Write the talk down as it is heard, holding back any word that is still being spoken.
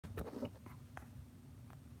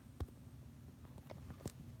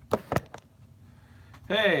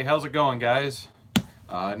Hey, how's it going, guys?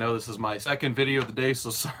 I know this is my second video of the day, so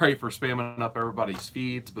sorry for spamming up everybody's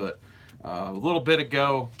feeds, but a little bit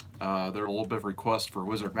ago, there were a little bit of request for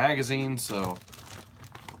Wizard Magazine, so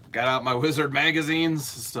got out my Wizard magazines,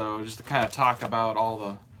 so just to kind of talk about all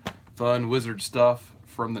the fun Wizard stuff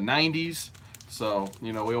from the 90s. So,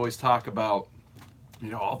 we always talk about,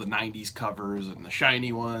 all the 90s covers and the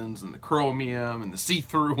shiny ones and the chromium and the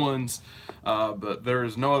see-through ones, but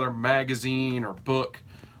there's no other magazine or book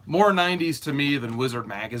more 90s to me than Wizard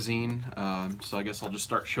Magazine. So I guess I'll just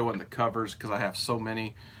start showing the covers because I have so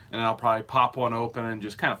many, and I'll probably pop one open and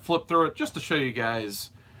just kind of flip through it just to show you guys,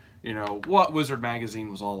 what Wizard Magazine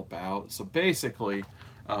was all about. So basically,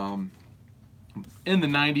 in the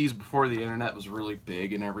 90s, before the internet was really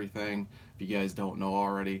big and everything, if you guys don't know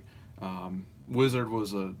already, Wizard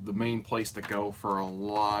was the main place to go for a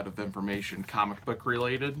lot of information comic book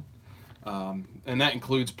related. And that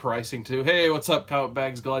includes pricing too. Hey, what's up, Comic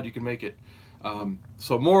Bags? Glad you can make it.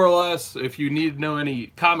 So more or less, if you need to know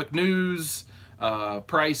any comic news,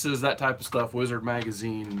 prices, that type of stuff, Wizard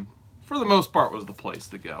Magazine, for the most part, was the place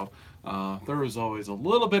to go. There was always a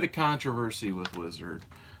little bit of controversy with Wizard,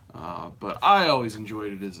 but I always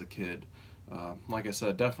enjoyed it as a kid. Like I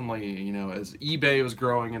said, definitely, as eBay was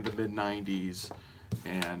growing in the mid 90s,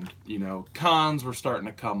 and, cons were starting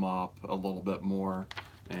to come up a little bit more.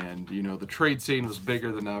 And, the trade scene was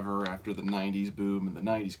bigger than ever after the 90s boom and the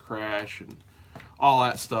 90s crash and all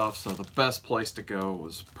that stuff. So the best place to go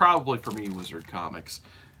was probably for me Wizard Comics,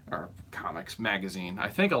 or Comics Magazine. I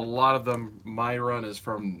think a lot of them, my run is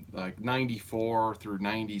from like 94 through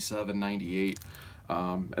 97, 98.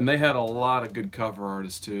 And they had a lot of good cover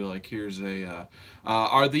artists too. Like here's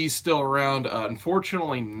are these still around?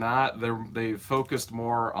 Unfortunately not. They've focused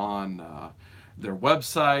more on their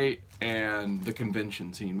website and the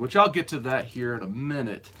convention scene, which I'll get to that here in a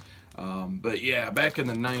minute. But yeah, back in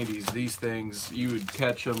the 90s, these things, you would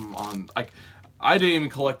catch them on, like, I didn't even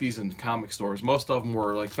collect these in comic stores. Most of them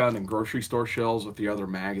were like found in grocery store shelves with the other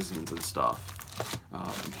magazines and stuff.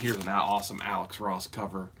 Here's an awesome Alex Ross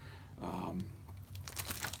cover.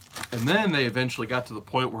 And then they eventually got to the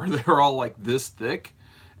point where they were all like this thick,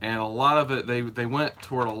 and a lot of it, they went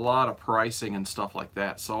toward a lot of pricing and stuff like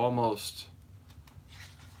that. So almost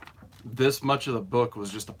this much of the book was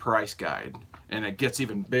just a price guide, and it gets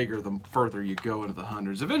even bigger the further you go into the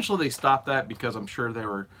hundreds. Eventually they stopped that because I'm sure they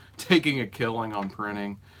were taking a killing on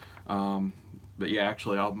printing. But yeah,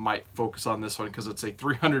 actually I might focus on this one because it's a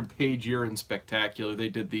 300-page year in Spectacular. They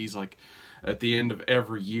did these like at the end of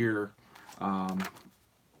every year.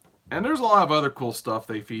 And there's a lot of other cool stuff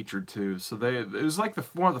they featured too. So it was like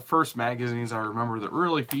one of the first magazines I remember that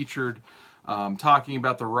really featured talking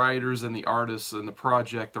about the writers and the artists and the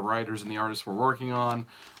project the writers and the artists were working on,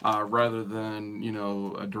 rather than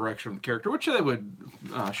a direction of the character, which they would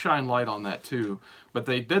shine light on that too. But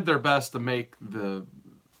they did their best to make the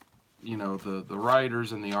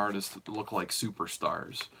writers and the artists look like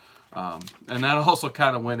superstars. And that also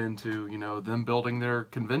kind of went into them building their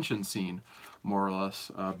convention scene more or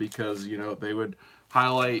less, because they would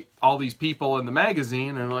highlight all these people in the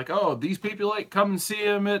magazine and like, oh, these people, like, come and see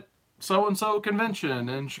them at so and so convention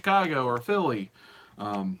in Chicago or Philly.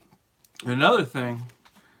 Another thing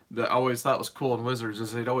that I always thought was cool in Wizards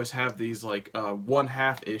is they'd always have these like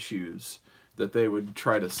 1/2 issues that they would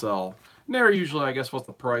try to sell. And they were usually, I guess, what's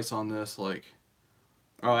the price on this? Like,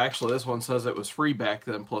 oh, actually, this one says it was free back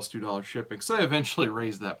then plus $2 shipping. So they eventually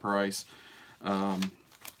raised that price.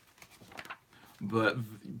 But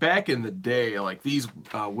back in the day, like these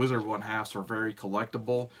Wizard 1/2s were very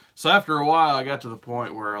collectible. So after a while, I got to the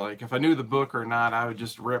point where, like, if I knew the book or not, I would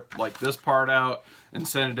just rip like this part out and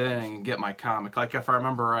send it in and get my comic. Like if I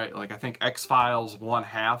remember right, like I think X-Files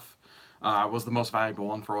 1/2 was the most valuable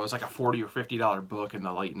one for it. It was like a $40 or $50 book in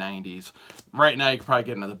the late 90s. Right now, you could probably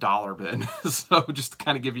get it in the dollar bin. So just to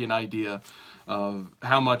kind of give you an idea of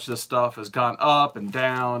how much this stuff has gone up and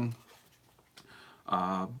down.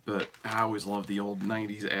 But I always loved the old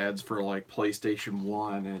 90s ads for like PlayStation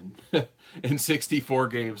 1 and and 64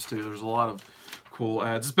 games too. There's a lot of cool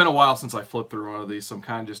ads. It's been a while since I flipped through one of these, so I'm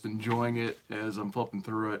kind of just enjoying it as I'm flipping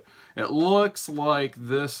through it. It looks like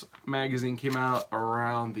this magazine came out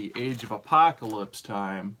around the Age of Apocalypse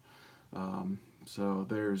time. So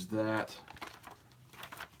there's that,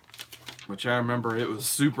 which I remember it was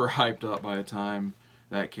super hyped up by the time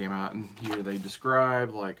that came out. And here they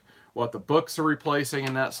describe like what the books are replacing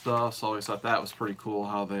and that stuff. So I always thought that was pretty cool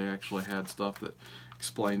how they actually had stuff that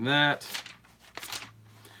explained that.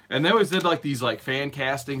 And they always did like these like fan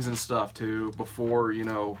castings and stuff too before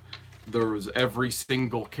there was every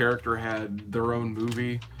single character had their own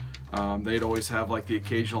movie. They'd always have like the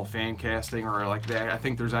occasional fan casting, or like that. I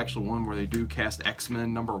think there's actually one where they do cast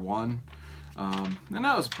X-Men #1, and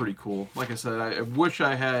that was pretty cool. Like I said, I wish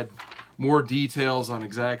I had more details on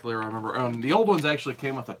exactly. I remember the old ones actually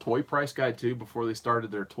came with a toy price guide too before they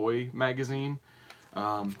started their toy magazine.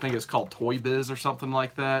 I think it's called Toy Biz or something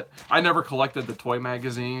like that. I never collected the toy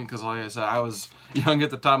magazine because, like I said, I was young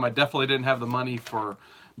at the time. I definitely didn't have the money for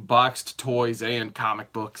boxed toys and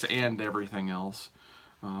comic books and everything else.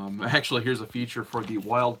 Actually, here's a feature for the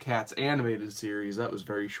Wildcats animated series. That was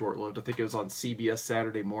very short-lived. I think it was on CBS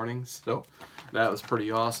Saturday mornings, so that was pretty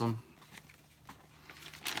awesome.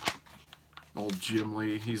 Old Jim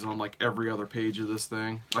Lee, he's on like every other page of this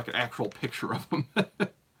thing, like an actual picture of him.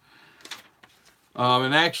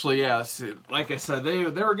 And actually, yeah, like I said, they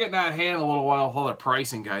were getting out of hand a little while with all their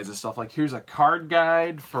pricing guides and stuff. Like, here's a card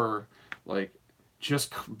guide for, like,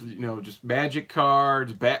 just, just Magic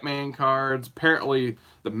cards, Batman cards. Apparently,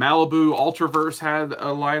 the Malibu Ultraverse had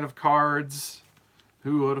a line of cards.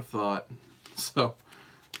 Who would have thought? So,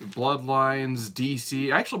 Bloodlines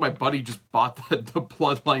DC. Actually, my buddy just bought the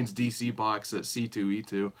Bloodlines DC box at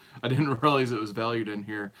C2E2. I didn't realize it was valued in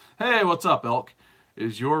here. Hey, what's up, Elk?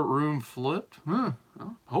 Is your room flipped? Well,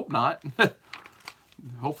 hope not.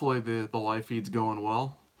 Hopefully the live feed's going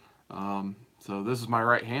well. So this is my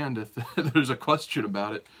right hand if there's a question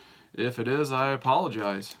about it. If it is, I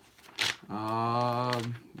apologize.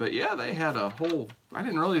 But yeah, they had a whole... I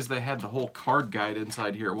didn't realize they had the whole card guide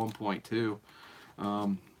inside here at one point, too.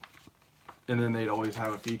 And then they'd always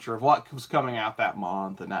have a feature of what was coming out that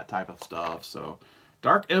month and that type of stuff, so...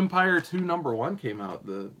 Dark Empire 2 #1 came out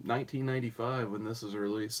the 1995 when this was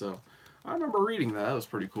released, so I remember reading that. That was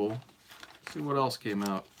pretty cool. Let's see what else came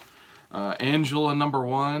out. Angela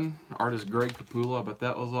 #1, artist Greg Capullo, but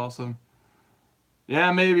that was awesome.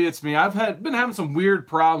 Yeah, maybe it's me. I've been having some weird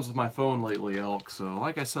problems with my phone lately, Elk. So,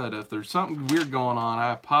 like I said, if there's something weird going on,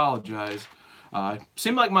 I apologize.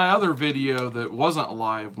 Seemed like my other video that wasn't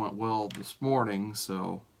live went well this morning,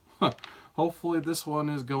 so... Hopefully this one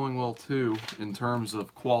is going well too in terms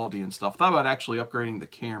of quality and stuff. Thought about actually upgrading the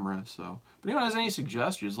camera, so if anyone has any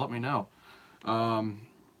suggestions, let me know. Sorry,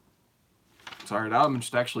 now I'm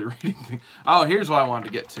just actually reading. Oh, here's what I wanted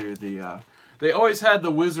to get to. They always had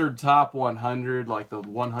the Wizard Top 100, like the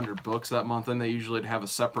 100 books that month, and they usually have a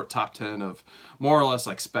separate top 10 of more or less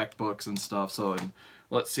like spec books and stuff. So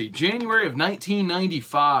let's see, January of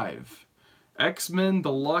 1995. X-Men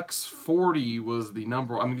Deluxe 40 was the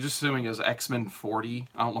number. I'm just assuming it was X-Men 40.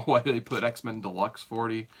 I don't know why they put X-Men Deluxe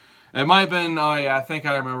 40. It might have been, yeah, I think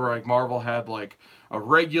I remember, like, Marvel had, like, a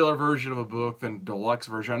regular version of a book, then deluxe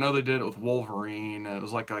version. I know they did it with Wolverine. It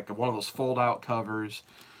was like one of those fold-out covers.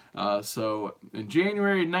 So, in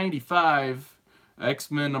January 95,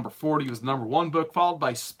 X-Men number 40 was the #1 book, followed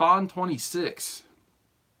by Spawn 26.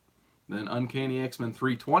 Then Uncanny X-Men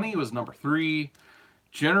 320 was #3.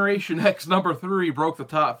 Generation X #3 broke the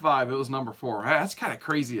top 5. It was #4. That's kind of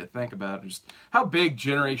crazy to think about. Just how big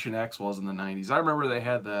Generation X was in the 90s. I remember they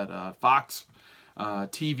had that Fox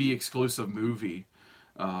TV exclusive movie.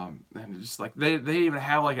 And just like they even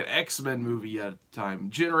have like an X-Men movie at a time.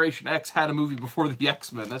 Generation X had a movie before the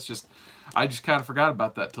X-Men. That's just... I just kind of forgot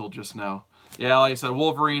about that till just now. Yeah, like I said,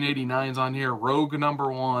 Wolverine 89's on here. Rogue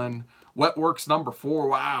 #1. Wetworks #4.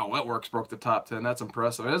 Wow, Wetworks broke the top 10. That's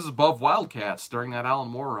impressive. This is above Wildcats during that Alan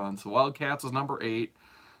Moore run. So Wildcats was #8.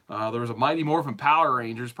 There was a Mighty Morphin Power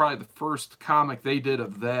Rangers. Probably the first comic they did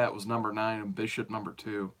of that was #9 and Bishop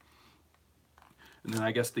 #2. And then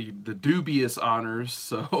I guess the dubious honors,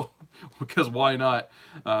 so because why not?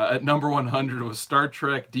 At #100 was Star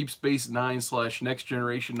Trek Deep Space Nine / Next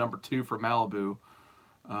Generation #2 for Malibu.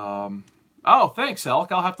 Oh, thanks,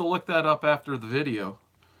 Elk. I'll have to look that up after the video.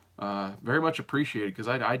 Very much appreciated, because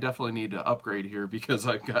I definitely need to upgrade here, because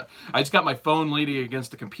I just got my phone leaning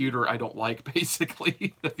against a computer I don't like,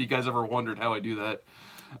 basically. If you guys ever wondered how I do that.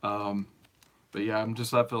 But yeah, I'm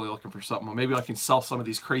just definitely looking for something. Maybe I can sell some of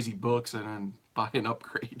these crazy books and then buy an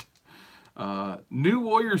upgrade. New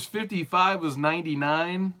Warriors 55 was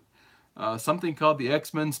 99. Something called the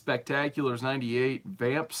X-Men Spectaculars 98.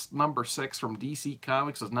 Vamps #6 from DC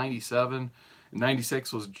Comics was 97.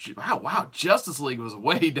 96 was, wow, Justice League was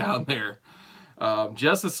way down there.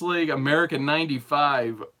 Justice League American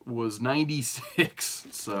 95 was 96,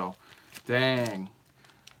 so dang.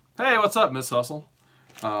 Hey, what's up, Miss Hustle?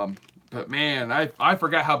 But man, I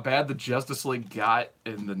forgot how bad the Justice League got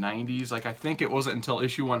in the 90s. Like, I think it wasn't until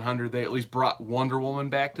issue 100 they at least brought Wonder Woman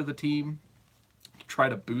back to the team to try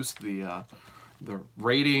to boost the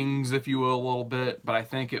ratings, if you will, a little bit. But I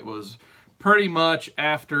think it was pretty much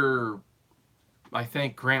after... I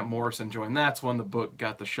think Grant Morrison joined. That's when the book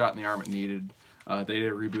got the shot in the arm it needed. They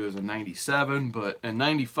did a reboot as a 97, but in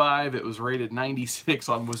 95 it was rated 96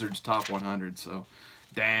 on Wizard's Top 100. So,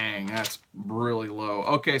 dang, that's really low.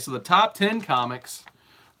 Okay, so the top 10 comics,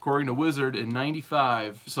 according to Wizard, in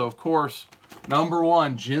 95. So, of course, number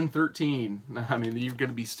one, Gen 13. I mean, you're going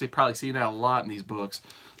to be probably seeing that a lot in these books.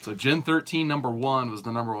 So, Gen 13 number one was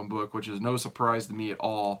the number one book, which is no surprise to me at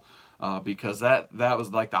all. Because that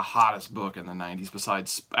was like the hottest book in the 90s,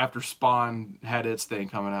 besides after Spawn had its thing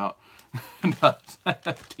coming out.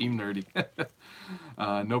 Team Nerdy.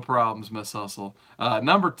 No problems, Miss Hustle.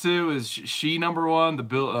 Number two is She number one,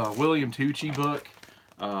 the William Tucci book.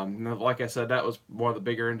 Like I said, that was one of the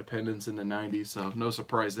bigger independents in the 90s, so no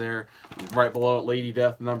surprise there. Right below it, Lady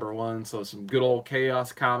Death number one, so some good old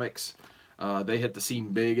Chaos comics. They hit the scene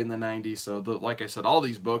big in the 90s, so like I said, all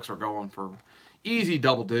these books are going for easy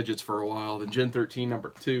double digits for a while. Then Gen 13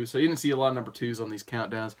 number two, so you didn't see a lot of number twos on these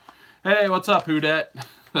countdowns. Hey, what's up, Whodat?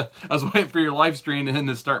 I was waiting for your live stream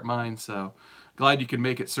to start mine, so glad you could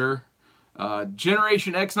make it, sir.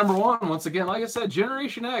 Generation X number one, once again, like I said,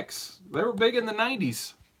 Generation X, they were big in the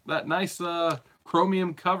 90s. That nice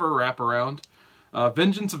chromium cover wraparound.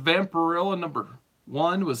 Vengeance of Vampirilla number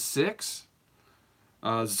one was 6.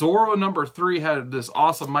 Zorro number 3 had this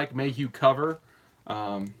awesome Mike Mayhew cover.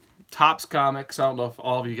 Topps Comics, I don't know if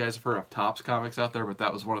all of you guys have heard of Topps Comics out there, but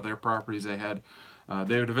that was one of their properties they had.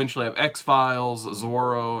 They would eventually have X-Files,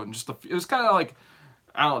 Zorro, and it was kind of like,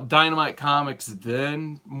 I don't know, Dynamite Comics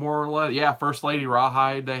then, more or less. Yeah, First Lady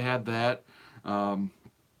Rawhide, they had that.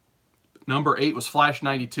 Number 8 was Flash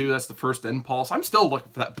 92. That's the first Impulse. I'm still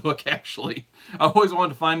looking for that book, actually. I always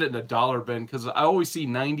wanted to find it in a dollar bin, because I always see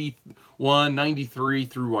 91, 93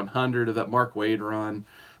 through 100 of that Mark Waid run,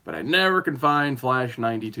 but I never can find Flash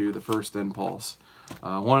 92, the first Impulse.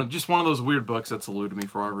 Just one of those weird books that's eluded me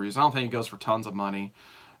for whatever reason. I don't think it goes for tons of money,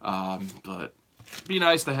 but it'd be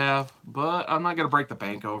nice to have. But I'm not going to break the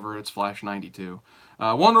bank over it. It's Flash 92.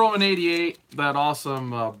 Wonder Woman 88, that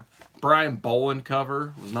awesome Brian Boland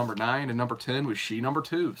cover was number 9, and number 10 was She number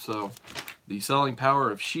 2. So the selling power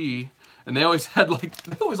of She. And they always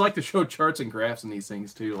like to show charts and graphs in these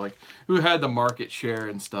things too, like who had the market share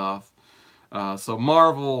and stuff. So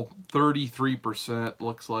Marvel 33%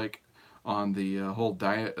 looks like on the whole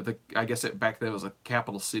I guess back then it was a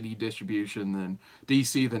Capital City distribution. Then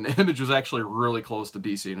DC, then Image was actually really close to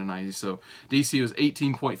DC in the 90s. So DC was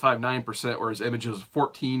 18.59%, whereas Image was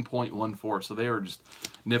 14.14%. So they were just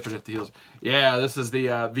nipping at the heels. Yeah, this is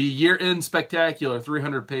the year-end spectacular,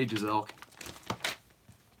 300 pages, Elk.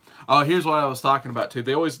 Oh, here's what I was talking about too.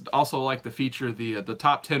 They always also like to feature the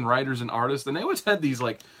top 10 writers and artists, and they always had these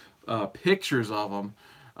like pictures of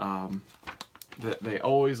them. That they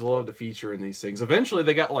always love to feature in these things. Eventually,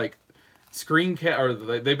 they got like or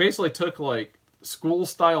they basically took like school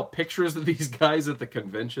style pictures of these guys at the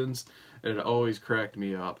conventions, and it always cracked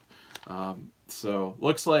me up. So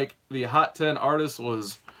looks like the Hot 10 artists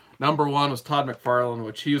was number 1 was Todd McFarlane,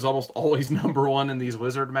 which he was almost always number 1 in these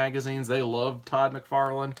Wizard magazines. They love Todd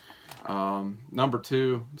McFarlane. Number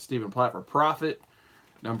 2, Stephen Platt for Prophet.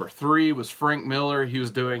 Number 3 was Frank Miller. He was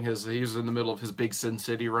in the middle of his big Sin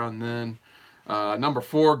City run then. Number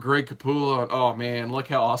 4, Greg Capullo. Oh man, look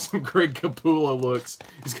how awesome Greg Capullo looks.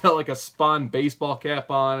 He's got like a Spawn baseball cap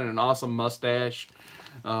on and an awesome mustache.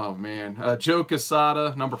 Oh man. Joe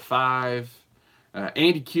Quesada, number 5.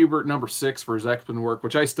 Andy Kubert, number 6 for his X-Men work,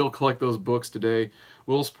 which I still collect those books today.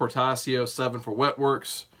 Wills Portacio, 7 for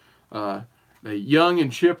Wetworks. The young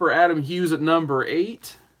and chipper Adam Hughes at number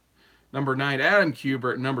 8. Number 9, Adam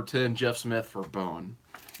Kubert. Number 10, Jeff Smith for Bone.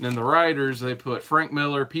 And then the writers, they put Frank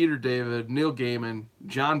Miller, Peter David, Neil Gaiman,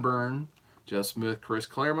 John Byrne, Jeff Smith, Chris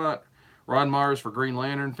Claremont, Ron Mars for Green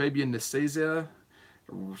Lantern, Fabian Nicieza,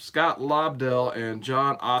 Scott Lobdell, and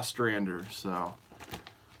John Ostrander. So,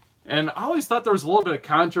 and I always thought there was a little bit of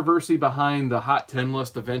controversy behind the Hot 10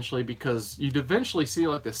 list eventually, because you'd eventually see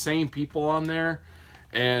like the same people on there,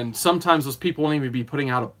 and sometimes those people won't even be putting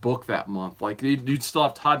out a book that month. Like you'd still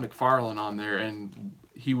have Todd McFarlane on there, and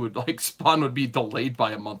he would like Spawn would be delayed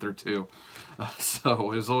by a month or two.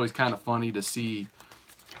 So it was always kind of funny to see,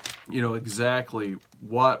 exactly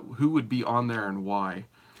who would be on there and why.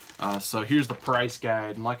 So here's the price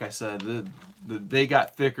guide, and like I said, they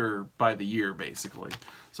got thicker by the year basically.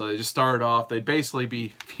 So they just started off. They'd basically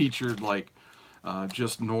be featured like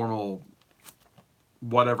just normal,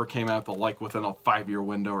 whatever came out within a 5-year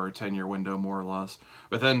window or a 10-year window, more or less.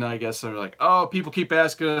 But then I guess they're like, oh, people keep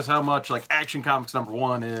asking us how much like Action Comics number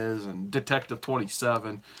 1 is and Detective 27.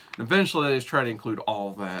 And eventually they just try to include all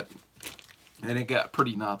of that. And it got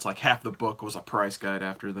pretty nuts. Like half the book was a price guide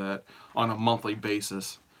after that on a monthly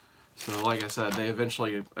basis. So like I said,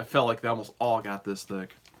 I felt like they almost all got this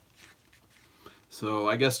thick. So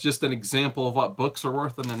I guess just an example of what books are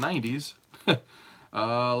worth in the 90s.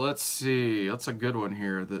 Let's see. That's a good one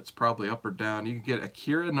here that's probably up or down. You can get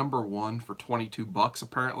Akira #1 for 22 bucks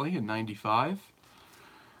apparently in 95.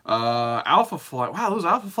 Alpha Flight. Wow, those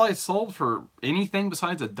Alpha Flights sold for anything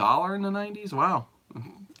besides $1 in the 90s? Wow.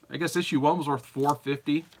 I guess issue 1 was worth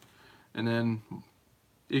 $4.50, and then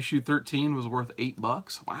issue 13 was worth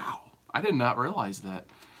 $8. Wow. I did not realize that.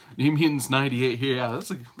 New Mutants 98 here. Yeah,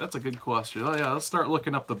 that's a good question. Oh yeah, let's start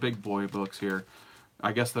looking up the big boy books here.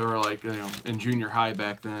 I guess they were like, you know, in junior high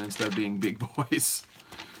back then instead of being big boys.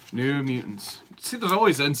 New Mutants. See, there's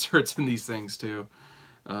always inserts in these things too.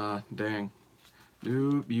 Dang.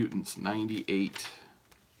 New Mutants 98.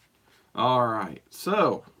 Alright,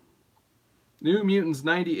 so New Mutants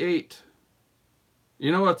 98.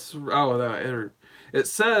 You know what's... Oh, it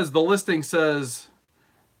says, the listing says,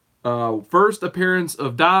 first appearance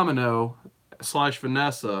of Domino /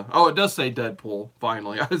 Vanessa. Oh, it does say Deadpool,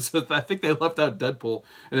 finally. I think they left out Deadpool,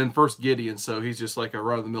 and then first Gideon, so he's just like a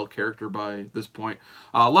run-of-the-mill character by this point.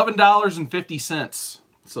 $11.50.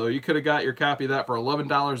 So you could have got your copy of that for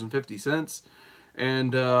 $11.50.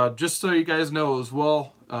 And just so you guys know as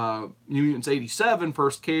well, New Mutants 87,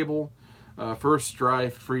 first Cable, first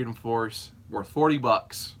Strife, Freedom Force, worth 40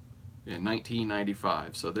 bucks in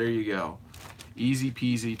 1995. So there you go. Easy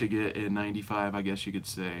peasy to get in 95, I guess you could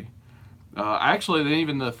say. Actually, then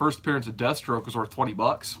even the first appearance of Deathstroke was worth 20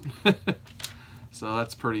 bucks. So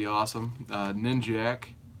that's pretty awesome. Ninjak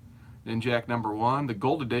 #1. The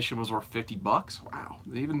gold edition was worth 50 bucks. Wow.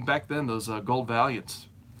 Even back then, those gold Valiants,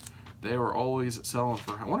 they were always selling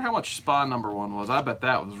for... I wonder how much Spawn #1 was. I bet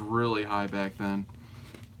that was really high back then.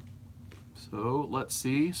 So, let's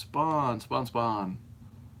see. Spawn.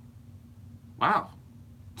 Wow.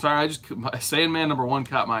 Sorry, Sandman #1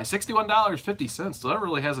 caught my $61.50. So that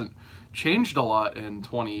really hasn't changed a lot in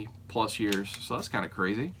 20 plus years. So that's kind of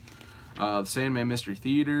crazy. The Sandman Mystery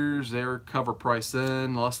Theaters, their cover price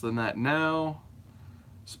then, less than that now.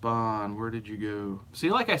 Spawn, where did you go? See,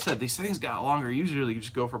 like I said, these things got longer. Usually you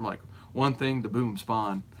just go from like one thing to boom,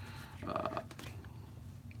 Spawn.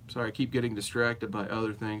 Sorry, I keep getting distracted by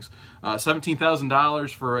other things.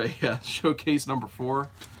 $17,000 for a showcase #4.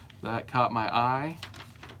 That caught my eye.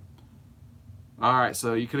 Alright,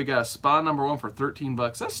 so you could have got a Spawn #1 for 13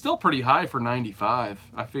 bucks. That's still pretty high for 95.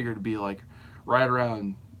 I figured it'd be like right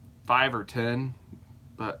around 5 or 10,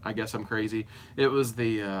 but I guess I'm crazy. It was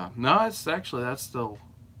the no, it's actually, that's still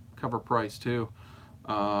cover price too.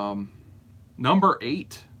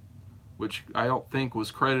 #8, which I don't think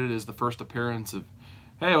was credited as the first appearance of...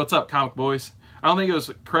 Hey, what's up, Comic Boys? I don't think it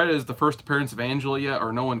was credited as the first appearance of Angela yet,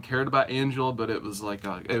 or no one cared about Angela, but it was like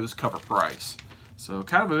it was cover price. So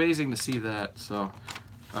kind of amazing to see that. So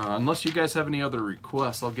unless you guys have any other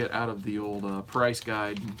requests, I'll get out of the old price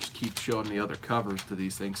guide and just keep showing the other covers to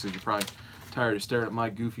these things, because you're probably tired of staring at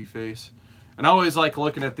my goofy face. And I always like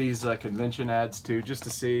looking at these convention ads too, just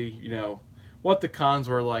to see, you know, what the cons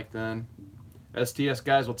were like then. STS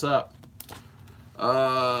guys, what's up?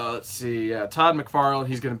 Let's see. Yeah, Todd McFarlane,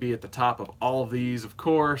 he's going to be at the top of all of these, of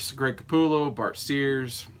course. Greg Capullo, Bart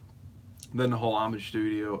Sears, then the whole homage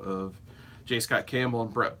studio of J. Scott Campbell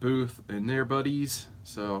and Brett Booth and their buddies.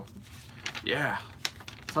 So, yeah.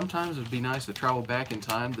 Sometimes it would be nice to travel back in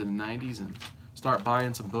time to the 90s and start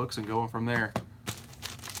buying some books and going from there.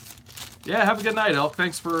 Yeah, have a good night, Elk.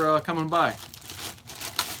 Thanks for coming by.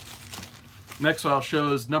 Next one I'll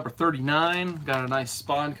show is number 39. Got a nice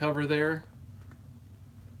Spawn cover there.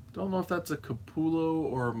 Don't know if that's a Capullo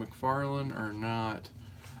or McFarlane or not.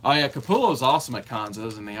 Oh yeah, Capullo's awesome at cons,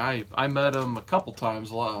 isn't he? I met him a couple times.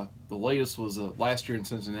 The latest was last year in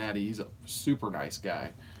Cincinnati. He's a super nice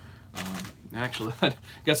guy. Actually, I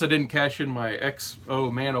guess I didn't cash in my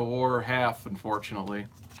XO Man of War half, unfortunately.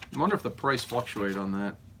 I wonder if the price fluctuated on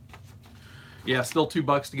that. Yeah, still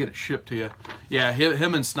 $2 to get it shipped to you. Yeah,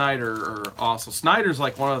 him and Snyder are awesome. Snyder's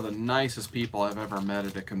like one of the nicest people I've ever met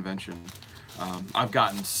at a convention. I've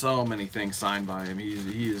gotten so many things signed by him.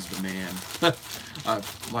 He is the man.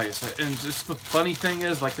 Like I said, and just the funny thing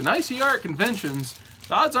is, like the nice you are at conventions,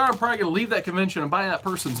 the odds are I'm probably going to leave that convention and buy that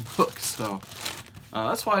person's book. So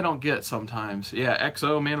that's why I don't get sometimes. Yeah,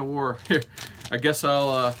 XO Man of War. Here, I guess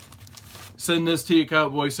I'll send this to you,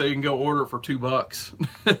 Cowboy, so you can go order it for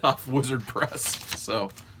 $2 off Wizard Press.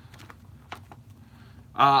 So.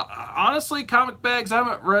 Honestly, Comic Bags, I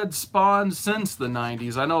haven't read Spawn since the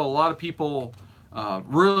 90s. I know a lot of people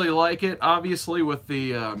really like it, obviously, with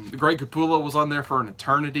the Greg Capullo was on there for an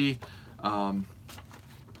eternity. And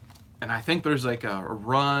I think there's like a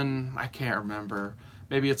run, I can't remember.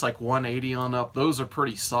 Maybe it's like 180 on up. Those are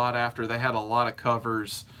pretty sought after. They had a lot of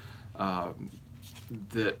covers.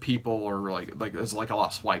 that people are like there's like a lot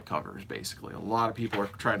of swipe covers basically. A lot of people are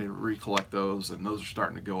trying to recollect those, and those are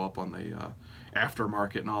starting to go up on the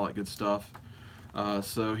aftermarket and all that good stuff.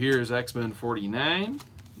 So here's X-Men 49.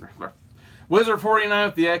 Wizard 49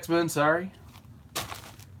 with the X-Men, sorry.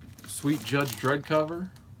 Sweet Judge Dredd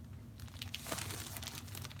cover.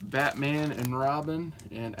 Batman and Robin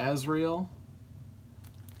and Azrael.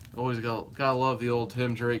 Always gotta love the old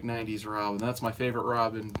Tim Drake 90s Robin. That's my favorite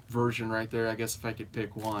Robin version right there, I guess, if I could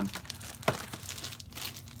pick one.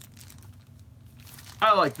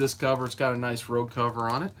 I like this cover. It's got a nice road cover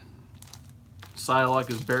on it. Psylocke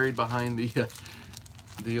is buried behind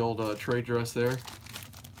the old trade dress there.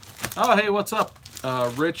 Oh, hey, what's up?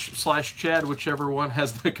 Rich/Chad, whichever one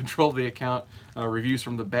has the control of the account. Reviews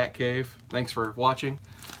from the Batcave. Thanks for watching.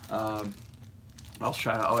 I'll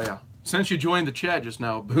try to, oh yeah. Since you joined the chat just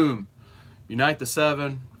now, boom. Unite the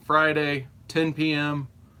 7, Friday, 10 p.m.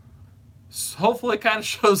 Hopefully it kind of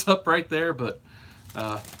shows up right there, but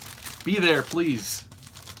be there, please.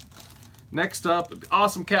 Next up,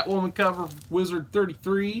 awesome Catwoman cover, Wizard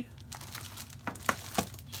 33.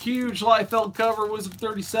 Huge Liefeld cover, Wizard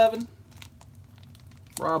 37.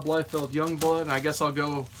 Rob Liefeld, Youngblood. I guess I'll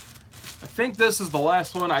go. I think this is the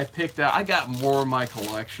last one I picked out. I got more in my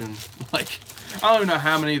collection. Like, I don't know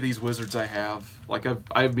how many of these Wizards I have. Like,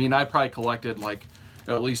 I mean, I probably collected like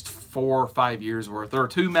at least 4 or 5 years worth. There are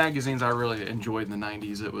 2 magazines I really enjoyed in the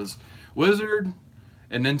 90s. It was Wizard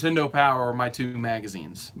and Nintendo Power were my 2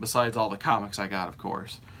 magazines, besides all the comics I got, of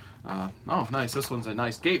course. Oh, nice. This one's a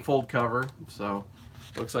nice gatefold cover. So,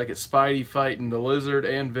 looks like it's Spidey fighting the Lizard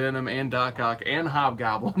and Venom and Doc Ock and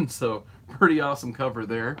Hobgoblin. So, pretty awesome cover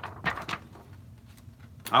there.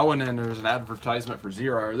 I went in, there was an advertisement for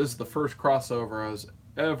Zero Hour. This is the first crossover I was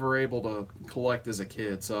ever able to collect as a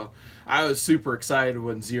kid. So I was super excited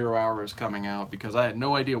when Zero Hour was coming out because I had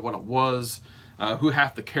no idea what it was, who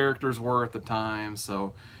half the characters were at the time.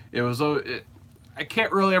 So it was, I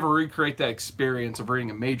can't really ever recreate that experience of reading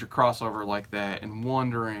a major crossover like that and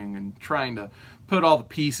wondering and trying to put all the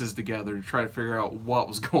pieces together to try to figure out what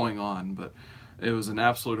was going on. But it was an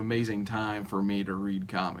absolute amazing time for me to read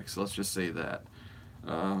comics. Let's just say that.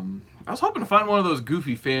 I was hoping to find one of those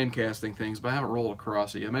goofy fan casting things, but I haven't rolled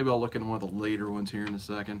across it yet. Maybe I'll look in one of the later ones here in a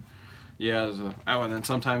second. Yeah, oh, and then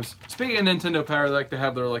sometimes, speaking of Nintendo Power, they like to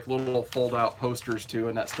have their like little fold-out posters too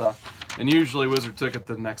and that stuff. And usually Wizard took it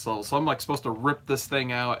to the next level. So I'm like supposed to rip this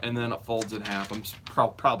thing out and then it folds in half. I'm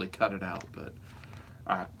probably cut it out, but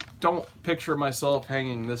I don't picture myself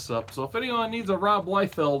hanging this up. So if anyone needs a Rob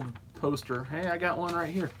Liefeld poster, hey, I got one right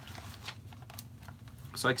here.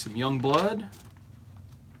 Looks like some Youngblood.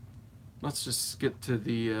 Let's just get to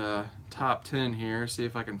the top 10 here, see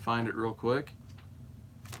if I can find it real quick.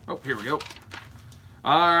 Oh, here we go.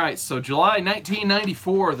 Alright, so July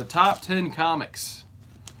 1994, the top 10 comics.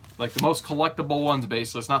 Like the most collectible ones,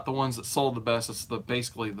 basically. It's not the ones that sold the best, it's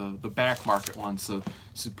basically the back market ones. So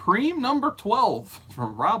Supreme number 12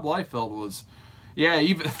 from Rob Liefeld was, yeah,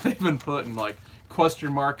 even they've been putting like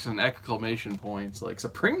question marks and exclamation points. Like,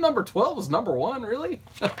 Supreme number 12 is number 1, really?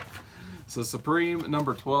 So Supreme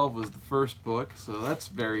number 12 was the first book, so that's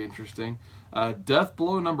very interesting.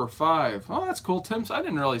 Deathblow number 5. Oh, that's cool. I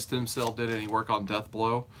didn't realize Tim Sale did any work on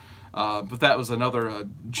Deathblow, but that was another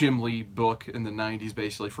Jim Lee book in the 90s,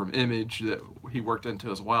 basically from Image that he worked into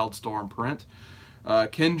his Wildstorm print.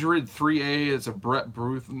 Kindred 3A is a Brett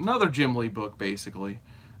Booth, another Jim Lee book, basically.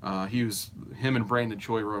 Him and Brandon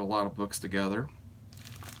Choi wrote a lot of books together.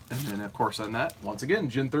 And then, of course, on that, once again,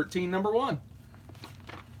 Gen 13 number 1.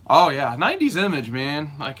 Oh yeah, 90s Image,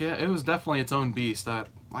 man. Like it was definitely its own beast.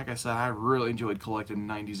 Like I said, I really enjoyed collecting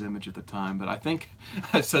 90s Image at the time, but I think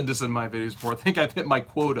I said this in my videos before. I think I've hit my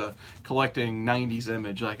quota collecting 90s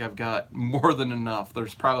Image. Like I've got more than enough.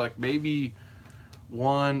 There's probably like maybe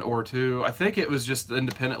 1 or 2. I think it was just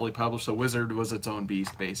independently published, so Wizard was its own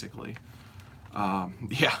beast basically.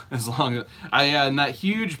 Yeah, as long as and that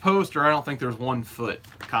huge poster, I don't think there's 1 foot,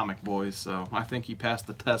 Comic Boys, so I think he passed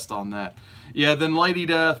the test on that. Yeah, then Lady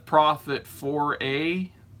Death, Prophet 4A,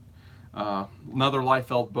 another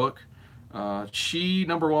Liefeld book. She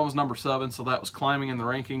number 1 was number 7, so that was climbing in the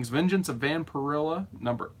rankings. Vengeance of Vampirilla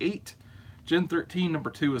number 8. Gen 13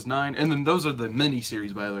 number 2 is 9, and then those are the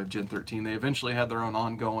mini-series, by the way, of Gen 13. They eventually had their own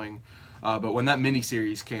ongoing, but when that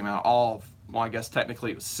mini-series came out, well, I guess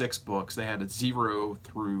technically it was 6 books. They had it 0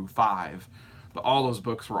 through 5, but all those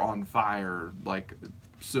books were on fire, like,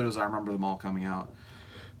 as soon as I remember them all coming out.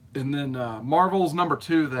 And then Marvel's number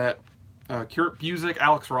 2, that Kurt Busiek,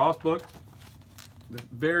 Alex Ross book.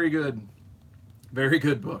 Very good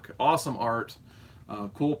Awesome art,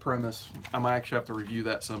 cool premise. I might actually have to review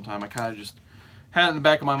that sometime. I kind of just had it in the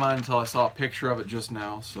back of my mind until I saw a picture of it just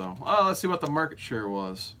now. So, let's see what the market share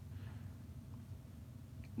was.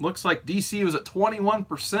 Looks like DC was at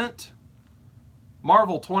 21%,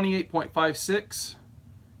 Marvel 28.56%,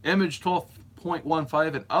 Image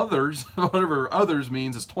 12.15%, and others, whatever others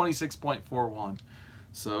means, is 26.41%.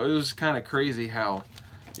 So it was kind of crazy how,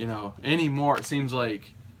 anymore it seems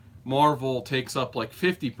like Marvel takes up like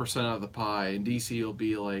 50% of the pie, and DC will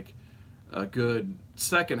be like a good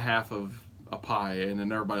second half of a pie, and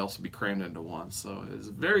then everybody else will be crammed into one. So it's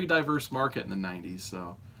a very diverse market in the 90s.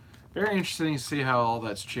 So very interesting to see how all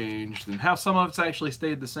that's changed and how some of it's actually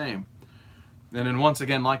stayed the same. And then once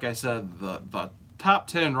again, like I said, the top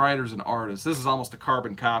 10 writers and artists, this is almost a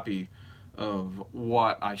carbon copy of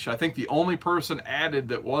what I think the only person added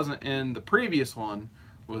that wasn't in the previous one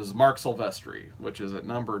was Marc Silvestri, which is at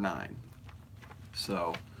number 9.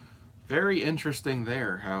 So very interesting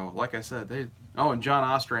there how, like I said, and John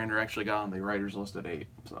Ostrander actually got on the writers list at 8.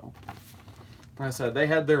 So like I said, they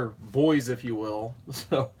had their boys, if you will.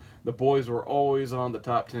 So the boys were always on the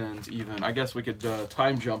top 10s even. I guess we could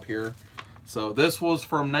time jump here. So this was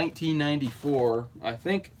from 1994. I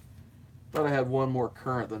thought I had one more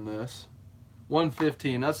current than this.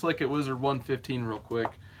 115. Let's look at Wizard 115 real quick.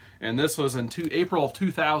 And this was in April of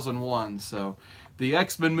 2001. So the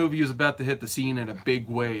X-Men movie was about to hit the scene in a big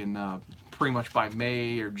way, and pretty much by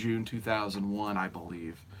May or June 2001, I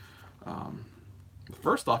believe.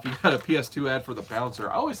 First off, you got a PS2 ad for the Bouncer.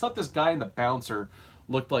 I always thought this guy in the Bouncer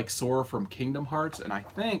looked like Sora from Kingdom Hearts, and I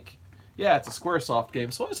think, yeah, it's a Squaresoft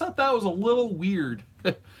game. So I always thought that was a little weird.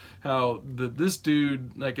 How this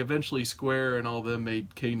dude, like eventually Square and all them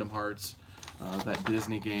made Kingdom Hearts, that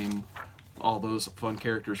Disney game, all those fun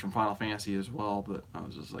characters from Final Fantasy as well. But I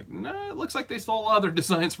was just like, nah, it looks like they stole other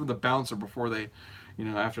designs from the Bouncer before they,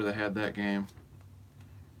 after they had that game.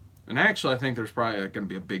 And actually, I think there's probably going to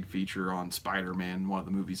be a big feature on Spider-Man, one of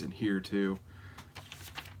the movies in here too.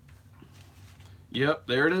 Yep,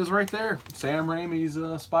 there it is right there. Sam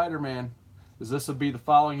Raimi's Spider-Man. This would be the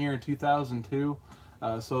following year in 2002.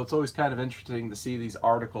 So it's always kind of interesting to see these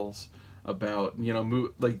articles about,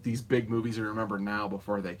 like these big movies you remember now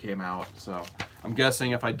before they came out. So I'm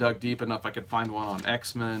guessing if I dug deep enough, I could find one on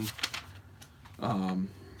X-Men.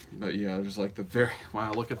 But yeah, there's like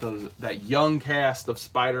wow, look at that young cast of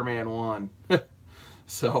Spider-Man 1.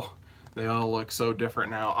 So they all look so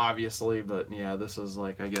different now, obviously, but yeah, this is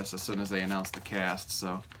like, I guess, as soon as they announced the cast,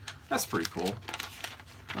 so that's pretty cool.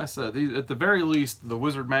 Like I said, at the very least, the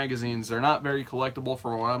Wizard magazines, they're not very collectible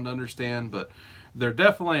from what I'm to understand, but they're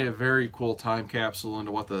definitely a very cool time capsule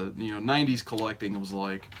into what the 90s collecting was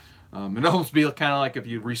like. It'd almost be kind of like if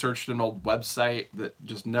you researched an old website that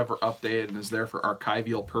just never updated and is there for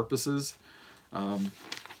archival purposes.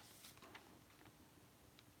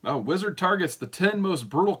 Wizard targets the 10 most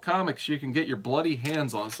brutal comics you can get your bloody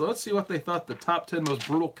hands on. So let's see what they thought the top 10 most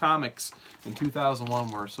brutal comics in 2001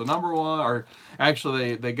 were. So number 1, or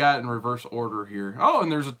actually they got it in reverse order here. Oh, and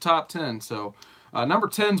there's a top 10. So number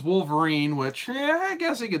 10's Wolverine, which, I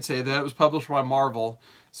guess you could say that. It was published by Marvel.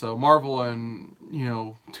 So Marvel in,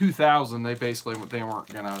 2000, they weren't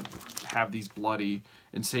going to have these bloody,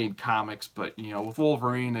 insane comics. But, with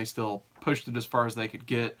Wolverine, they still pushed it as far as they could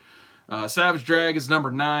get. Savage Dragon is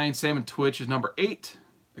number 9. Sam & Twitch is number 8.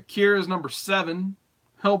 Akira is number 7.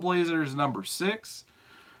 Hellblazer is number 6.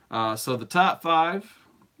 So the top 5.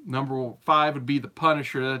 Number 5 would be The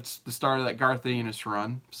Punisher. That's the start of that Garth Ennis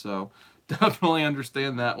run. So definitely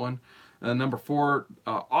understand that one. Number 4,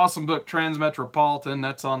 awesome book, Transmetropolitan.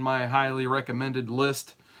 That's on my highly recommended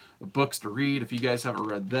list of books to read if you guys haven't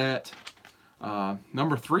read that.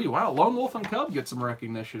 Number 3, wow, Lone Wolf and Cub gets some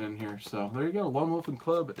recognition in here. So there you go. Lone Wolf and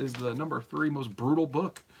Cub is the number 3 most brutal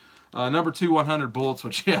book. Number 2, 100 Bullets,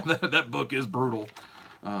 which, yeah, that book is brutal.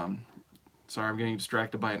 Sorry, I'm getting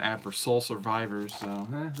distracted by an ad for Soul Survivors. So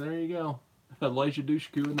there you go. Elijah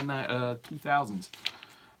Dushku in the 2000s.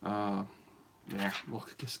 Yeah, we'll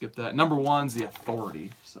skip that. Number 1's The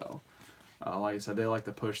Authority. So, like I said, they like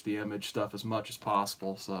to push the Image stuff as much as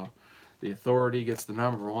possible. So, The Authority gets the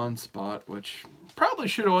number 1 spot, which probably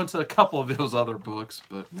should have went to a couple of those other books,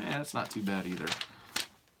 but it's not too bad either.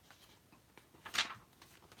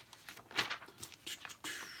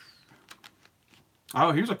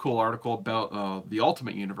 Oh, here's a cool article about the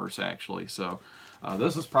Ultimate Universe, actually. So,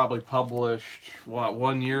 this is probably published,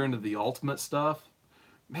 1 year into the Ultimate stuff?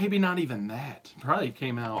 Maybe not even that. Probably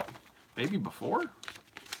came out maybe before.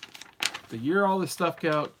 The year all this stuff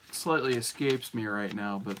came out slightly escapes me right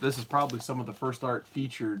now, but this is probably some of the first art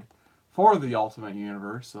featured for the Ultimate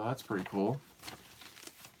Universe, so that's pretty cool.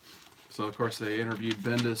 So, of course, they interviewed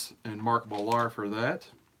Bendis and Mark Millar for that.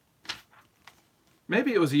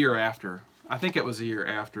 Maybe it was a year after. I think it was a year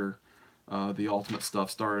after the Ultimate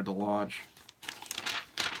stuff started to launch.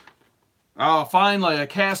 Oh, finally, a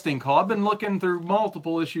casting call. I've been looking through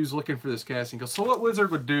multiple issues looking for this casting call. So what Wizard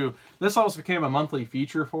would do, this also became a monthly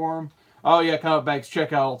feature for him. Oh, yeah, comic bags,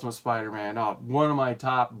 check out Ultimate Spider-Man. Oh, one of my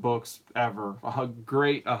top books ever. A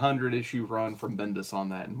great 100-issue run from Bendis on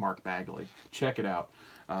that and Mark Bagley. Check it out.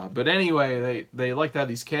 But anyway, they like to have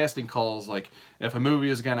these casting calls, like if a movie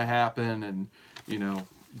is going to happen, and, you know,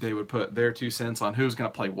 they would put their 2 cents on who's going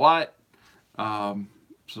to play what.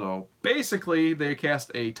 So basically, they cast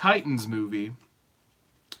a Titans movie,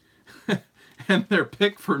 and their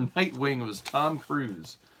pick for Nightwing was Tom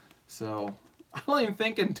Cruise. So I don't even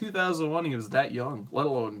think in 2001 he was that young, let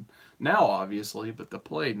alone now, obviously. But to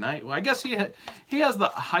play Nightwing, I guess he has the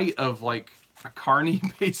height of like a carny,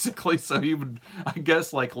 basically. So he would, I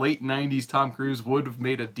guess, like late 90s Tom Cruise would have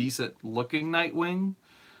made a decent looking Nightwing.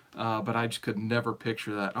 But I just could never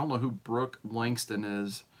picture that. I don't know who Brooke Langston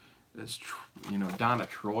is. You know, Donna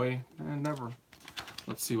Troy. Never.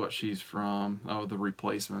 Let's see what she's from. Oh, The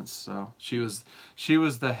Replacements. So she was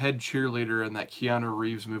the head cheerleader in that Keanu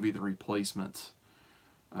Reeves movie, The Replacements.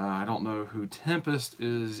 I don't know who Tempest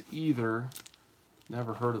is either.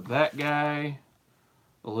 Never heard of that guy.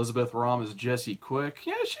 Elizabeth Rom is Jesse Quick.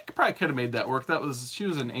 Yeah, she probably could have made that work. She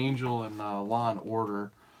was an angel in Law and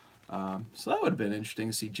Order. So that would have been interesting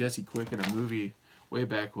to see Jesse Quick in a movie way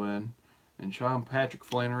back when. And Sean Patrick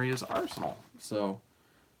Flannery is Arsenal. So,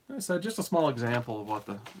 like I said, just a small example of what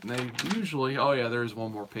they usually. Oh yeah, there's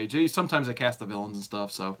one more page. Sometimes they cast the villains and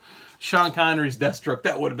stuff. So, Sean Connery's Deathstroke,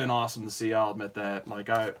 that would have been awesome to see. I'll admit that. Like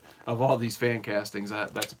of all these fan castings,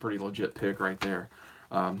 that's a pretty legit pick right there.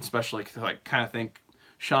 Especially like kind of think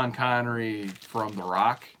Sean Connery from The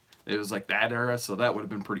Rock. It was like that era, so that would have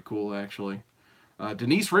been pretty cool actually.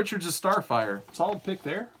 Denise Richards is Starfire. Solid pick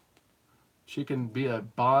there. She can be a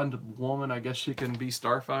Bond woman. I guess she can be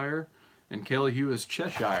Starfire. And Kelly Hu is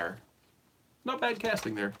Cheshire. Not bad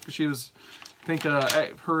casting there. She was, I think,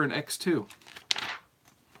 her in X2.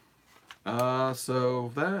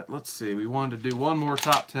 So that, let's see. We wanted to do one more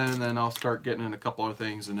top 10, then I'll start getting in a couple other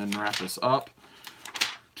things and then wrap this up.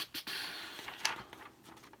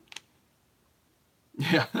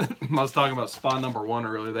 Yeah, I was talking about Spawn #1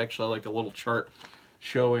 earlier. They actually like a little chart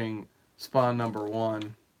showing Spawn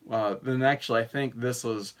 #1. Then actually, I think this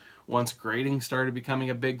was once grading started becoming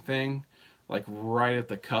a big thing, like right at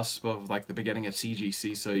the cusp of like the beginning of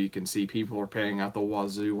CGC. So you can see people were paying out the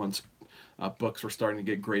wazoo once books were starting to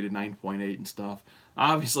get graded 9.8 and stuff.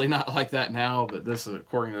 Obviously not like that now, but this is,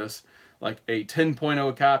 according to this, like a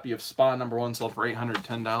 10.0 copy of Spawn #1 sold for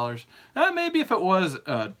 $810. Maybe if it was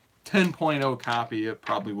a 10.0 copy, it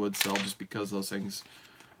probably would sell just because those things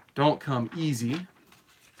don't come easy.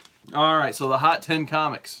 All right, so the Hot 10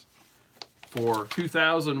 Comics for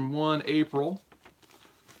 2001 April,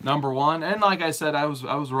 #1. And like I said, I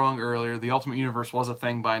was wrong earlier. The Ultimate Universe was a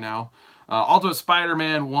thing by now. Ultimate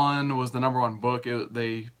Spider-Man 1 was the #1 book.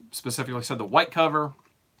 They specifically said the white cover.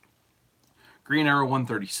 Green Arrow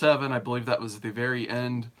 137, I believe that was the very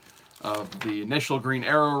end of the initial Green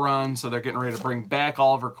Arrow run. So they're getting ready to bring back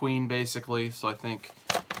Oliver Queen, basically. So I think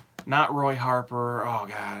not Roy Harper. Oh,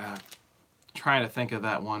 God. Trying to think of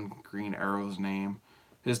that one Green Arrow's name.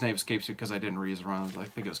 His name escapes me because I didn't read his run. I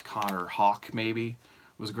think it was Connor Hawk, maybe,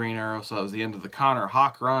 was Green Arrow. So that was the end of the Connor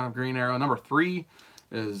Hawk run of Green Arrow. #3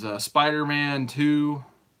 is Spider-Man 2.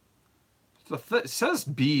 It says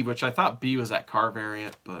B, which I thought B was that car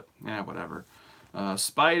variant, but yeah, whatever.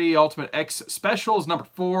 Spidey Ultimate X Specials,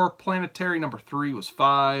 #4. Planetary, #3 was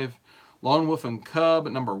 5. Lone Wolf and Cub,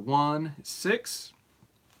 #1 is 6.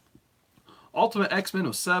 Ultimate X-Men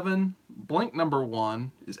was 7. Blink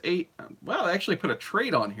 #1 is 8. Wow, they actually put a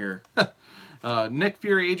trade on here. Nick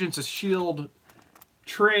Fury Agents of S.H.I.E.L.D.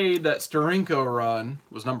 trade, that Steranko run,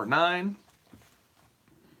 was #9.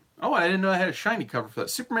 Oh, I didn't know I had a shiny cover for that.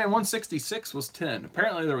 Superman 166 was 10.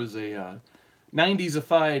 Apparently there was a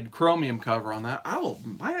 90s-ified chromium cover on that. I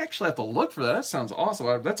might actually have to look for that. That sounds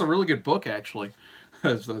awesome. That's a really good book, actually.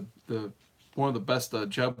 It's one of the best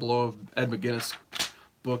Jeb Lowe, Ed McGuinness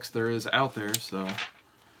books there is out there. So,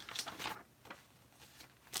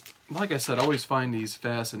 like I said, I always find these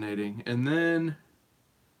fascinating. And then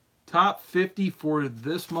top 50 for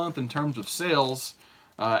this month in terms of sales.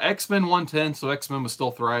 X-Men 110, so X-Men was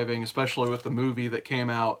still thriving, especially with the movie that came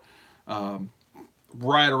out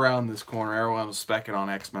right around this corner. Everyone was specking on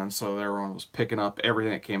X-Men, so everyone was picking up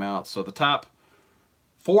everything that came out. So the top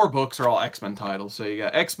 4 books are all X-Men titles. So you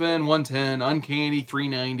got X-Men 110, Uncanny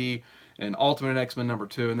 390, and Ultimate X-Men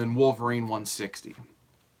 #2, and then Wolverine 160.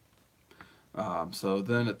 So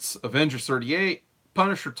then it's Avengers 38,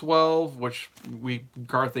 Punisher 12, which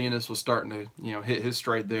Garth Ennis was starting to, hit his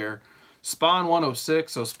stride there. Spawn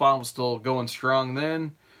 106, so Spawn was still going strong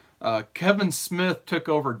then. Kevin Smith took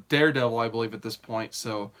over Daredevil, I believe, at this point.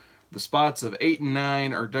 So the spots of 8 and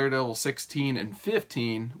 9 are Daredevil 16 and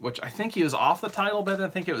 15, which I think he was off the title, but I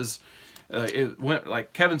think it went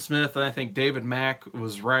like Kevin Smith, and I think David Mack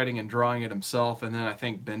was writing and drawing it himself, and then I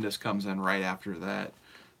think Bendis comes in right after that.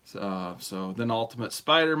 So then Ultimate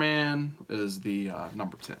Spider-Man is the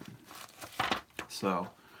number 10. So,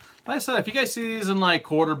 like I said, if you guys see these in like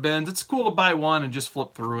quarter bins, it's cool to buy one and just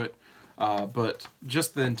flip through it. But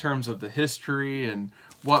just in terms of the history and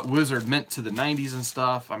what Wizard meant to the 90s and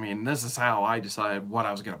stuff, I mean, this is how I decided what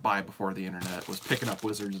I was going to buy before the internet, was picking up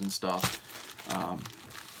Wizards and stuff.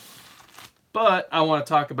 But I want to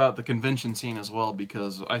talk about the convention scene as well,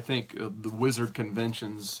 because I think the Wizard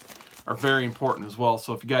conventions are very important as well.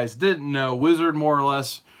 So if you guys didn't know, Wizard more or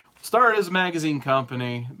less started as a magazine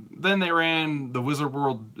company. Then they ran the Wizard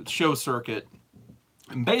World show circuit.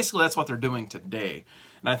 And basically that's what they're doing today.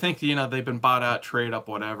 And I think, they've been bought out, trade up,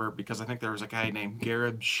 whatever, because I think there was a guy named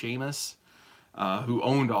Gareb Shamus who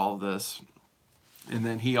owned all of this. And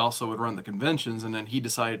then he also would run the conventions, and then he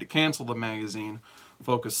decided to cancel the magazine,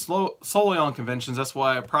 focus solely on conventions. That's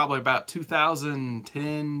why probably about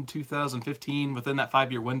 2010, 2015, within that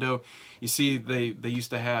 5-year window, you see they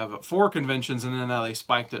used to have 4 conventions, and then now they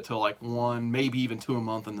spiked it to like 1, maybe even 2 a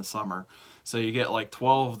month in the summer. So you get like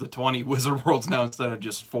 12 to 20 Wizard Worlds now instead of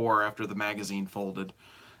just 4 after the magazine folded.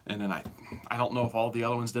 And then I don't know if all the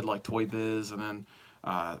other ones did, like Toy Biz, and then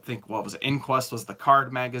I think what was it? Inquest was the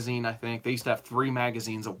card magazine, I think. They used to have 3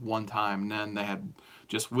 magazines at one time, and then they had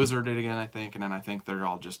just Wizarded again, I think, and then I think they're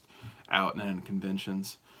all just out and in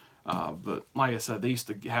conventions. But like I said, they used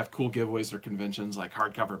to have cool giveaways or conventions, like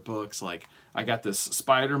hardcover books. Like I got this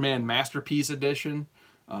Spider-Man Masterpiece Edition.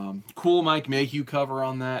 Cool Mike Mayhew cover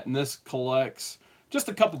on that, and this collects just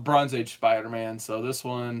a couple Bronze Age Spider-Man. So this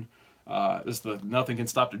one is the Nothing Can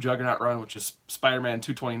Stop the Juggernaut run, which is Spider-Man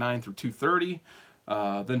 229 through 230.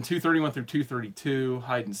 Then 231 through 232,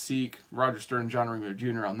 Hide and Seek, Roger Stern, John Romita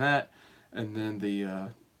Jr. on that. And then the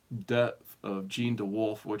Death of Gene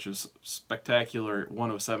DeWolf, which is spectacular,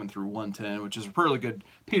 107 through 110, which is a really good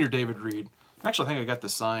Peter David read. Actually, I think I got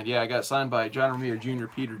this signed. Yeah, I got it signed by John Romita Jr.,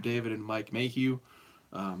 Peter David, and Mike Mayhew.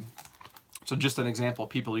 So just an example of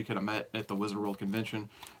people you could have met at the Wizard World Convention.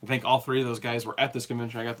 I think all 3 of those guys were at this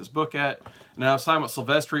convention I got this book at. And I was talking about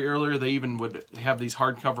Silvestri earlier. They even would have these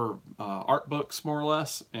hardcover art books, more or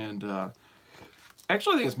less. And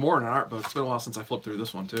actually, I think it's more than an art book. It's been a while since I flipped through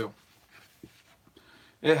this one, too.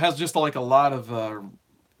 It has just like a lot of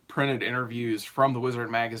printed interviews from the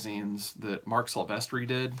Wizard magazines that Marc Silvestri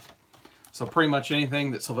did. So pretty much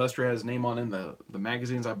anything that Silvestri has his name on in the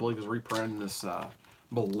magazines, I believe, is reprinted in this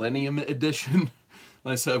Millennium Edition.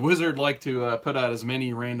 Like I said, Wizard liked to put out as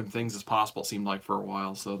many random things as possible, it seemed like, for a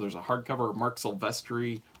while. So there's a hardcover Marc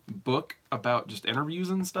Silvestri book about just interviews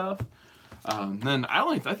and stuff. Then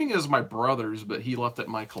I think it was my brother's, but he left it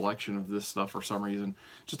in my collection of this stuff for some reason.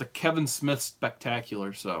 Just a Kevin Smith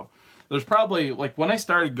Spectacular. So there's probably, like, when I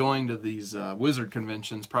started going to these Wizard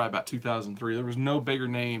conventions, probably about 2003, there was no bigger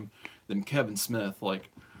name than Kevin Smith. Like,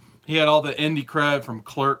 he had all the indie cred from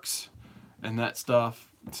Clerks and that stuff.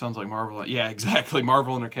 It sounds like Marvel. Yeah, exactly.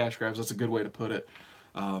 Marvel and their cash grabs. That's a good way to put it.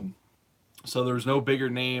 So there was no bigger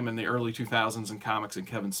name in the early 2000s in comics than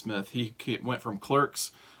Kevin Smith. He went from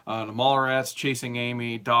Clerks to Mallrats, Chasing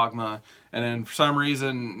Amy, Dogma, and then for some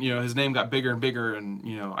reason, his name got bigger and bigger, and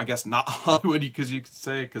I guess not Hollywood, because you could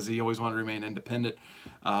say, because he always wanted to remain independent.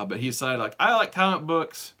 But he decided, like, I like comic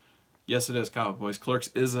books. Yes, it is Comic Boys. Clerks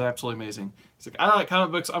is absolutely amazing. He's like, I like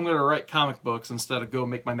comic books. I'm going to write comic books instead of go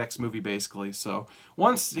make my next movie, basically. So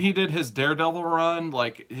once he did his Daredevil run,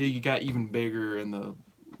 like, he got even bigger in the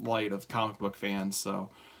light of comic book fans. So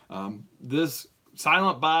this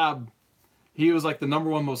Silent Bob, he was like the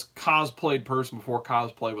 #1 most cosplayed person before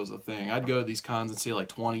cosplay was a thing. I'd go to these cons and see like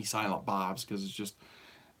 20 Silent Bobs, because it's just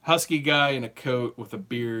husky guy in a coat with a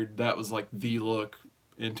beard. That was like the look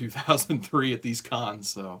in 2003 at these cons.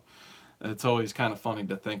 So it's always kind of funny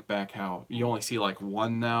to think back how you only see like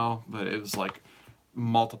one now, but it was like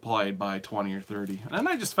multiplied by 20 or 30. And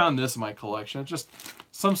I just found this in my collection. It's just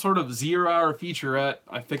some sort of 0-hour featurette.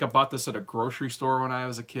 I think I bought this at a grocery store when I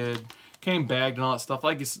was a kid. Came bagged and all that stuff.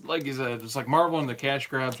 Like you said, it's like Marvel and the cash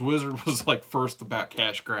grabs. Wizard was like first about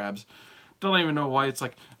cash grabs. Don't even know why it's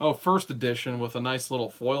like, oh, first edition with a nice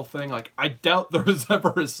little foil thing. Like, I doubt there was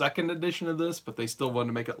ever a second edition of this, but they still wanted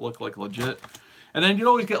to make it look like legit. And then you'd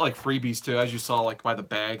always get like freebies too, as you saw like by the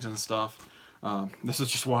bags and stuff. This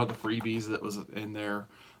is just one of the freebies that was in there.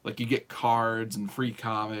 Like, you get cards and free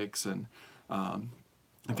comics and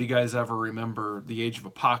if you guys ever remember the Age of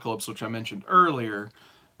Apocalypse, which I mentioned earlier,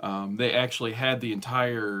 they actually had the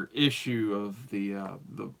entire issue of the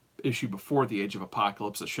issue before the Age of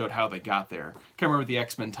Apocalypse that showed how they got there. Can't remember the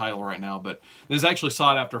X-Men title right now, but it was actually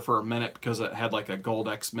sought after for a minute because it had like a gold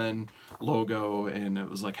X-Men logo, and it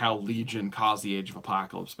was like how Legion caused the Age of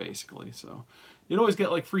Apocalypse, basically. So you'd always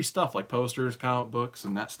get like free stuff like posters, comic books,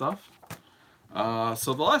 and that stuff.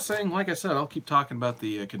 So the last thing, like I said, I'll keep talking about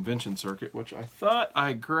the convention circuit, which I thought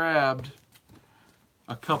I grabbed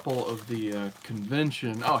a couple of the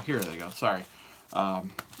convention. Oh, here they go. Sorry.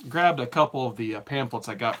 Grabbed a couple of the pamphlets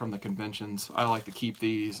I got from the conventions. I like to keep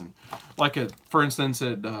these, and like for instance,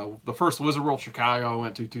 at the first Wizard World Chicago I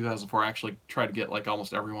went to 2004, I actually tried to get like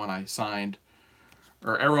almost everyone I signed,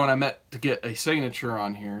 or everyone I met, to get a signature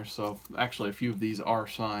on here. So actually a few of these are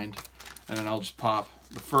signed, and then I'll just pop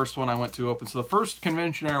the first one I went to open. So the first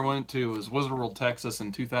convention I went to was Wizard World Texas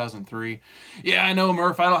in 2003. Yeah, I know,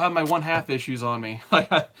 Murph, I don't have my 1/2 issues on me.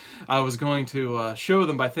 I was going to show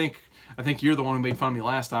them, but I think you're the one who made fun of me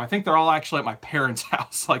last time. I think they're all actually at my parents'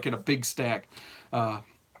 house, like in a big stack.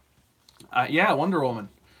 Yeah, Wonder Woman.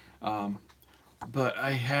 But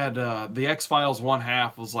I had the X-Files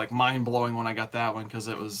 1/2 was like mind-blowing when I got that one, because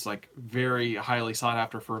it was like very highly sought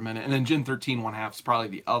after for a minute. And then Gen 13 1/2 is probably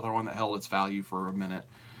the other one that held its value for a minute.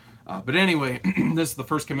 But anyway, this is the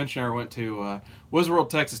first convention I went to, Wizard World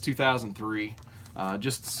Texas 2003.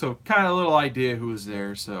 Just so kind of a little idea who was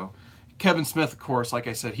there. So Kevin Smith, of course, like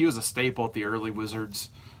I said, he was a staple at the early Wizards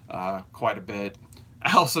quite a bit.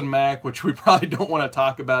 Allison Mack, which we probably don't want to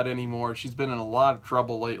talk about anymore. She's been in a lot of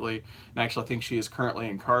trouble lately, and actually I think she is currently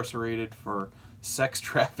incarcerated for sex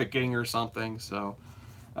trafficking or something. So,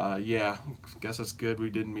 yeah, I guess it's good we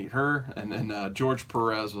didn't meet her. And then George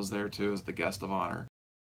Perez was there too as the guest of honor.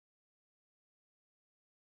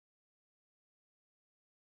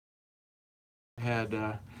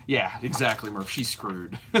 Yeah, exactly, Murph. She's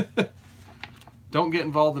screwed. Don't get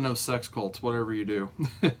involved in those sex cults, whatever you do.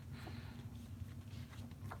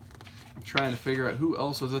 Trying to figure out who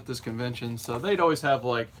else was at this convention. So they'd always have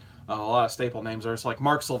like a lot of staple names there. It's like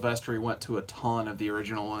Mark Silvestri went to a ton of the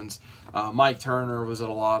original ones. Mike Turner was at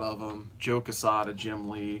a lot of them. Joe Quesada, Jim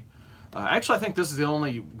Lee. Actually, I think this is the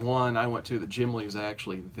only one I went to that Jim Lee was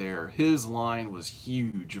actually there. His line was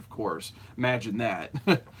huge, of course. Imagine that.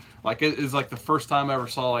 Like, it is like the first time I ever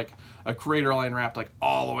saw like a creator line wrapped like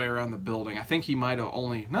all the way around the building. I think he might have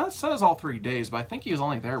only, no, it says all 3 days, but I think he was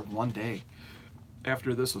only there one day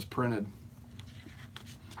after this was printed.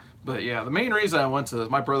 But yeah, the main reason I went to this,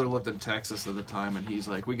 my brother lived in Texas at the time, and he's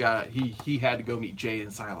like, he had to go meet Jay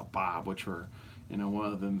and Silent Bob, which were, you know,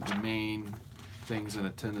 one of the main things in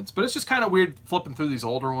attendance. But it's just kind of weird flipping through these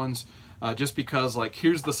older ones, just because like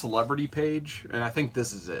here's the celebrity page, and I think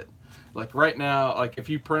this is it. Like right now, like if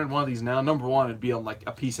you printed one of these now, number one, it'd be on like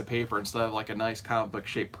a piece of paper instead of like a nice comic book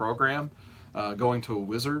shaped program, going to a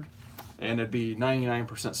wizard, and it'd be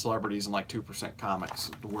 99% celebrities and like 2%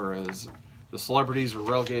 comics, whereas the celebrities are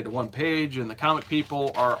relegated to one page, and the comic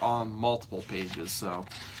people are on multiple pages. So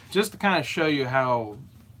just to kind of show you how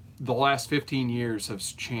the last 15 years have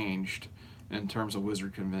changed in terms of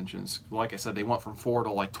wizard conventions. Like I said, they went from 4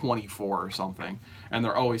 to like 24 or something, and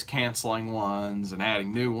they're always canceling ones and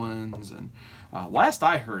adding new ones. And last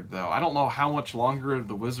I heard, though, I don't know how much longer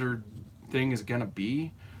the wizard thing is going to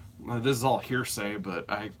be. This is all hearsay,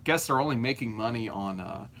 but I guess they're only making money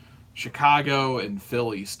on Chicago and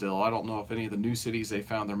Philly still. I don't know if any of the new cities they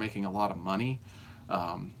found they're making a lot of money.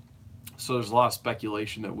 So there's a lot of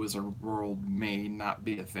speculation that Wizard World may not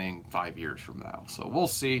be a thing 5 years from now. So we'll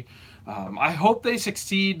see. I hope they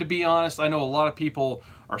succeed, to be honest. I know a lot of people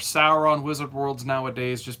are sour on Wizard Worlds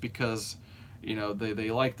nowadays just because, you know,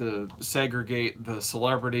 they like to segregate the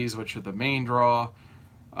celebrities, which are the main draw.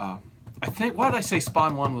 I think, what did I say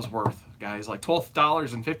Spawn 1 was worth, guys? Like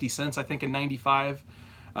 $12.50, I think, in 95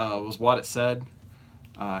 was what it said.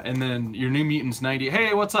 And then your New Mutants 90.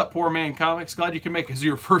 Hey, what's up, Poor Man Comics? Glad you can make it as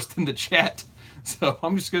you're first in the chat. So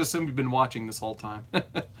I'm just going to assume you've been watching this whole time.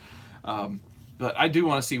 But I do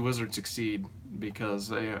want to see Wizard succeed,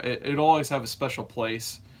 because it always have a special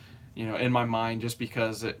place, you know, in my mind, just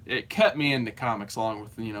because it kept me into comics along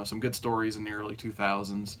with, you know, some good stories in the early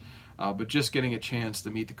 2000s. But just getting a chance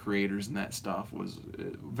to meet the creators and that stuff was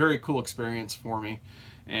a very cool experience for me.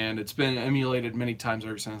 And it's been emulated many times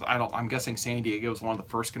ever since. I'm guessing San Diego was one of the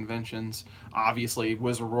first conventions. Obviously,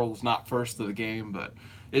 Wizard World was not first to the game, but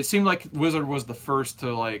it seemed like Wizard was the first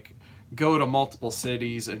to like go to multiple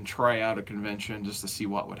cities and try out a convention just to see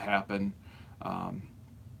what would happen.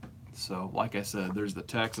 So, like I said, there's the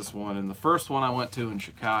Texas one, and the first one I went to in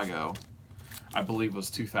Chicago, I believe, was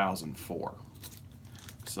 2004.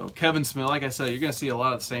 So Kevin Smith, like I said, you're going to see a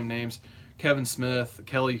lot of the same names. Kevin Smith,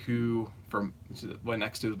 Kelly Hu from what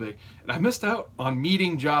next to is big. And I missed out on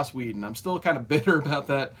meeting Joss Whedon. I'm still kind of bitter about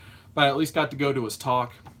that, but I at least got to go to his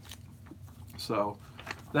talk. So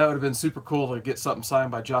that would have been super cool to get something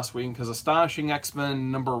signed by Joss Whedon, because Astonishing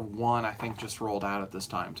X-Men #1, I think, just rolled out at this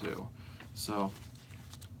time too. So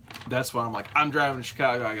that's why I'm like, I'm driving to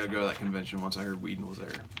Chicago. I got to go to that convention once I heard Whedon was there.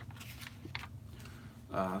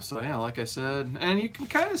 So yeah, like I said, and you can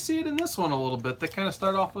kind of see it in this one a little bit. They kind of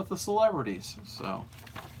start off with the celebrities, so,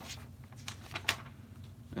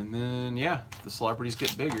 and then yeah, the celebrities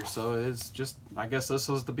get bigger. So it's just, I guess this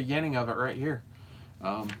was the beginning of it right here.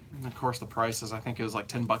 And of course, the prices, I think it was like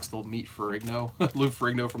 $10 to meet Ferrigno, Lou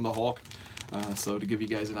Ferrigno from the Hulk. So to give you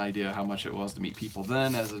guys an idea how much it was to meet people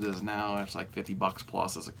then, as it is now, it's like $50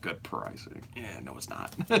 plus is a good price. Yeah, no, it's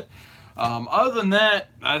not. Other than that,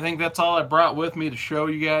 I think that's all I brought with me to show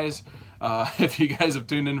you guys. If you guys have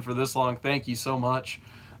tuned in for this long, thank you so much.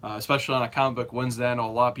 Especially on a Comic Book Wednesday, I know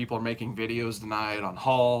a lot of people are making videos tonight on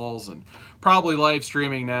hauls and probably live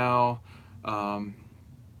streaming now. Oh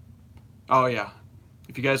yeah.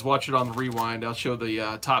 If you guys watch it on the rewind, I'll show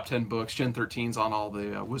the top 10 books. Gen 13's on all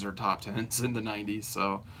the Wizard top 10s in the 90s.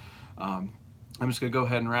 So I'm just going to go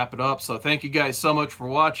ahead and wrap it up. So thank you guys so much for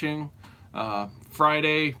watching.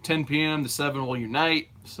 Friday, 10 p.m. the 7 will unite.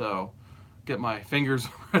 So get my fingers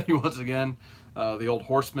ready once again. The old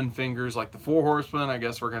horseman fingers, like the 4 horsemen. I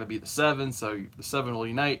guess we're going to be the 7. So the 7 will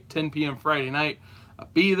unite. 10 p.m. Friday night.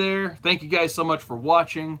 Be there. Thank you guys so much for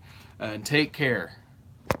watching, and take care.